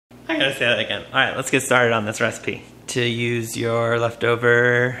I gotta say that again. All right, let's get started on this recipe. To use your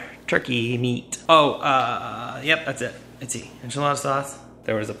leftover turkey meat. Yep, that's it. It's enchilada sauce.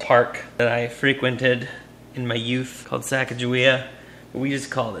 There was a park that I frequented in my youth called Sacagawea, but we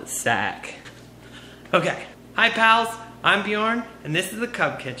just called it Sac. Okay, hi pals, I'm Bjorn, and this is the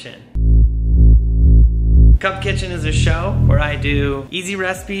Cub Kitchen. Cub Kitchen is a show where I do easy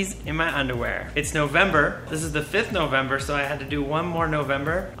recipes in my underwear. It's November. This is the 5th November, so I had to do one more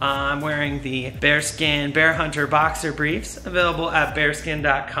November. I'm wearing the Bear Skn Bear Hunter boxer briefs, available at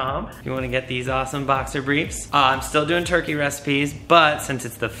bearskn.com if you want to get these awesome boxer briefs. I'm still doing turkey recipes, but since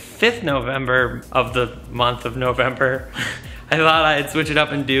it's the 5th November of the month of November, I thought I'd switch it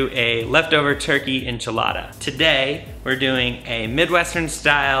up and do a leftover turkey enchilada. Today, we're doing a Midwestern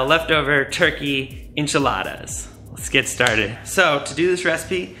style leftover turkey enchiladas. Let's get started. So to do this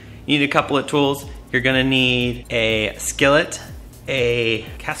recipe, you need a couple of tools. You're gonna need a skillet, a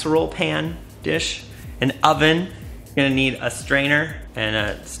casserole pan dish, an oven. You're gonna need a strainer and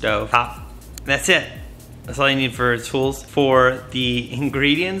a stove top. That's it. That's all you need for tools. For the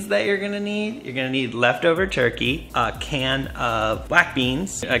ingredients that you're gonna need leftover turkey, a can of black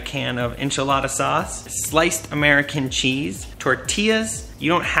beans, a can of enchilada sauce, sliced American cheese, tortillas. You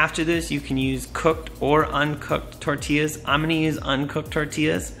don't have to do this, you can use cooked or uncooked tortillas. I'm gonna use uncooked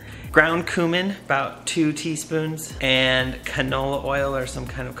tortillas. Ground cumin, about 2 teaspoons, and canola oil or some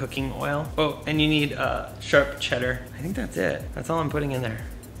kind of cooking oil. Oh, and you need sharp cheddar. I think that's it. That's all I'm putting in there.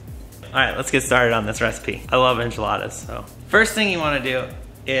 All right, let's get started on this recipe. I love enchiladas, so. First thing you wanna do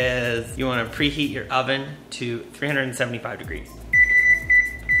is you wanna preheat your oven to 375 degrees.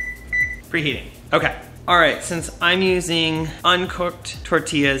 Preheating, okay. All right, since I'm using uncooked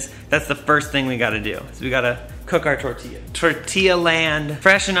tortillas, that's the first thing we gotta do. So we gotta cook our tortilla. Tortilla land,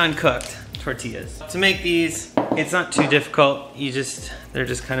 fresh and uncooked tortillas. To make these, it's not too difficult. They're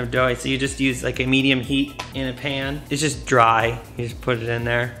just kind of doughy. So you just use like a medium heat in a pan. It's just dry. You just put it in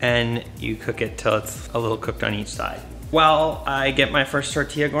there and you cook it till it's a little cooked on each side. While I get my first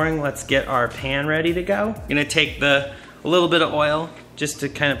tortilla going, let's get our pan ready to go. I'm gonna take a little bit of oil just to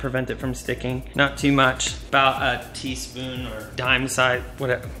kind of prevent it from sticking. Not too much, about a teaspoon or dime size,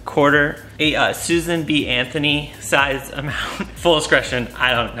 whatever, quarter. A Susan B. Anthony size amount. Full discretion,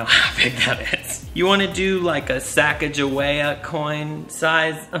 I don't know how big that is. You wanna do like a Sacagawea coin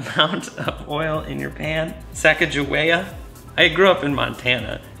size amount of oil in your pan. Sacagawea? I grew up in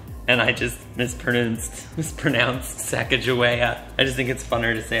Montana and I just mispronounced Sacagawea. I just think it's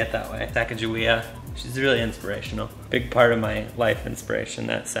funner to say it that way, Sacagawea. She's really inspirational. Big part of my life inspiration,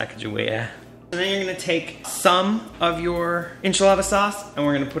 that Sacagawea. And then you're gonna take some of your enchilada sauce and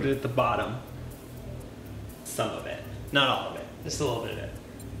we're gonna put it at the bottom. Some of it, not all of it, just a little bit of it.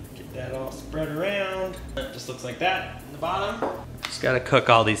 Get that all spread around. It just looks like that at the bottom. Just gotta cook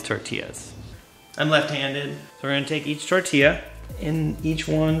all these tortillas. I'm left-handed, so we're gonna take each tortilla. In each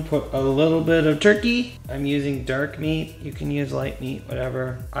one, put a little bit of turkey. I'm using dark meat. You can use light meat,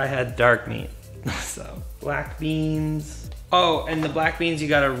 whatever. I had dark meat. So, black beans. Oh, and the black beans, you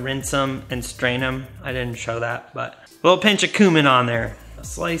gotta rinse them and strain them. I didn't show that, but a little pinch of cumin on there. A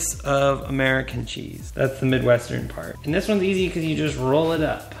slice of American cheese. That's the Midwestern part. And this one's easy because you just roll it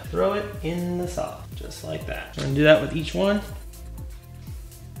up. Throw it in the sauce, just like that. We're gonna do that with each one.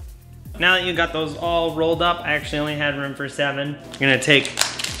 Now that you got those all rolled up, I actually only had room for 7. I'm gonna take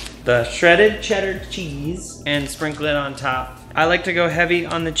the shredded cheddar cheese and sprinkle it on top. I like to go heavy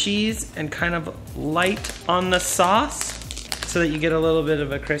on the cheese and kind of light on the sauce so that you get a little bit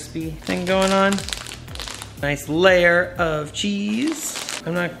of a crispy thing going on. Nice layer of cheese.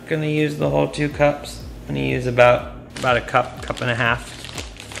 I'm not gonna use the whole 2 cups. I'm gonna use about a cup and a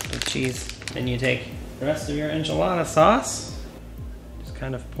half of cheese. And you take the rest of your enchilada sauce, just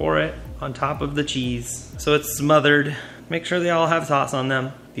kind of pour it on top of the cheese so it's smothered. Make sure they all have sauce on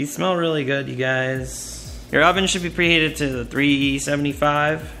them. These smell really good, you guys. Your oven should be preheated to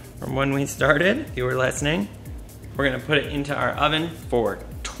 375 from when we started, if you were listening. We're gonna put it into our oven for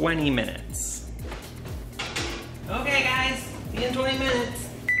 20 minutes. Okay guys, see you in 20 minutes.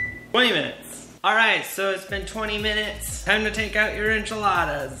 20 minutes. All right, so it's been 20 minutes. Time to take out your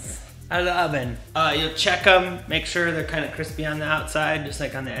enchiladas out of the oven. You'll check them, make sure they're kind of crispy on the outside, just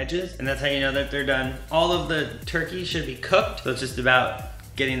like on the edges, and that's how you know that they're done. All of the turkey should be cooked, so it's just about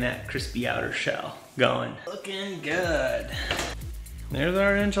getting that crispy outer shell going. Looking good. There's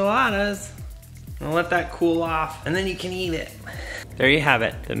our enchiladas. I'm gonna let that cool off, and then you can eat it. There you have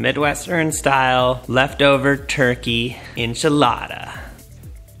it, the Midwestern style leftover turkey enchilada.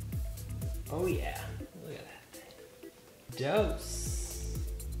 Oh yeah, look at that. Dose.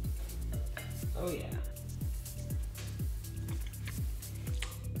 Oh yeah.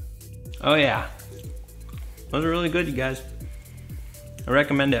 Oh yeah. Those are really good, you guys. I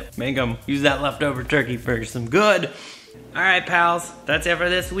recommend it. Make them. Use that leftover turkey for some good. All right, pals. That's it for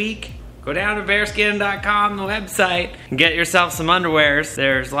this week. Go down to bearskn.com, the website, and get yourself some underwears.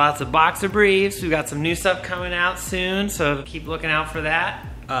 There's lots of boxer briefs. We've got some new stuff coming out soon, so keep looking out for that.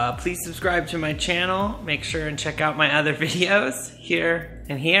 Please subscribe to my channel. Make sure and check out my other videos here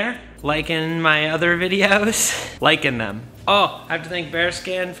and here. Liking my other videos. Liking them. Oh, I have to thank Bear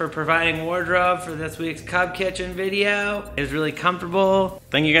Skn for providing wardrobe for this week's Cub Kitchen video. It was really comfortable.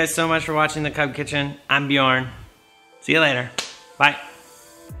 Thank you guys so much for watching the Cub Kitchen. I'm Bjorn. See you later. Bye.